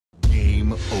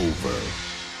Game over.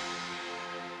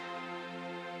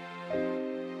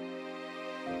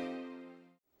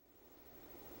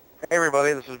 Hey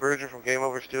everybody, this is Virgin from Game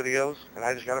Over Studios, and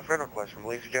I just got a friend request from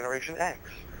Lazy Generation X.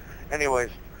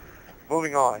 Anyways,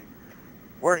 moving on.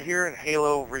 We're here in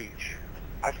Halo Reach.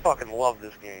 I fucking love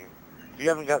this game. If you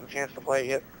haven't gotten a chance to play it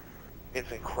yet,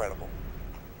 it's incredible.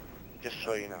 Just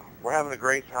so you know. We're having a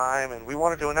great time, and we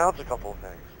wanted to announce a couple of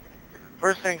things.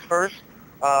 First things first,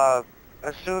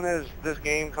 as soon as this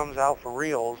game comes out for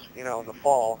reals, in the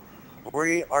fall,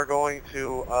 we are going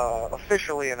to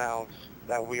officially announce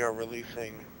that we are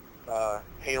releasing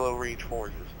Halo Reach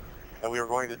Forges, and we are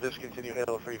going to discontinue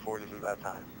Halo 3 Forges at that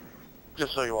time.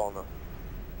 Just so you all know.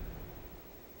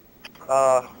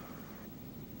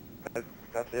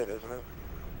 That's it, isn't it?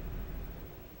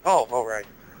 Oh, right.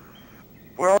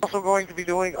 We're also going to be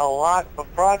doing a lot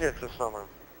of projects this summer.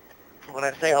 When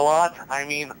I say a lot, I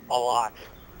mean a lot.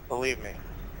 Believe me.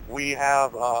 We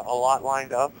have a lot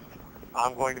lined up.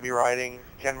 I'm going to be writing,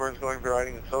 Ken Burns is going to be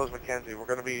writing, and so is Mackenzie. We're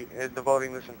going to be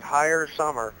devoting this entire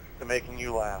summer to making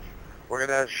you laugh. We're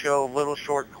going to show little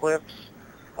short clips.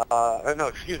 We're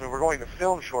going to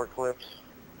film short clips.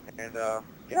 And,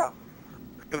 yeah,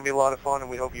 it's going to be a lot of fun, and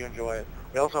we hope you enjoy it.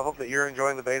 We also hope that you're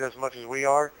enjoying the beta as much as we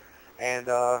are. And,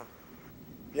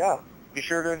 yeah, be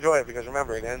sure to enjoy it, because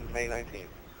remember, it ends May 19th.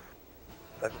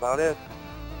 That's about it.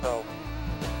 So,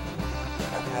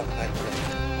 have a nice day.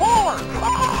 Forward!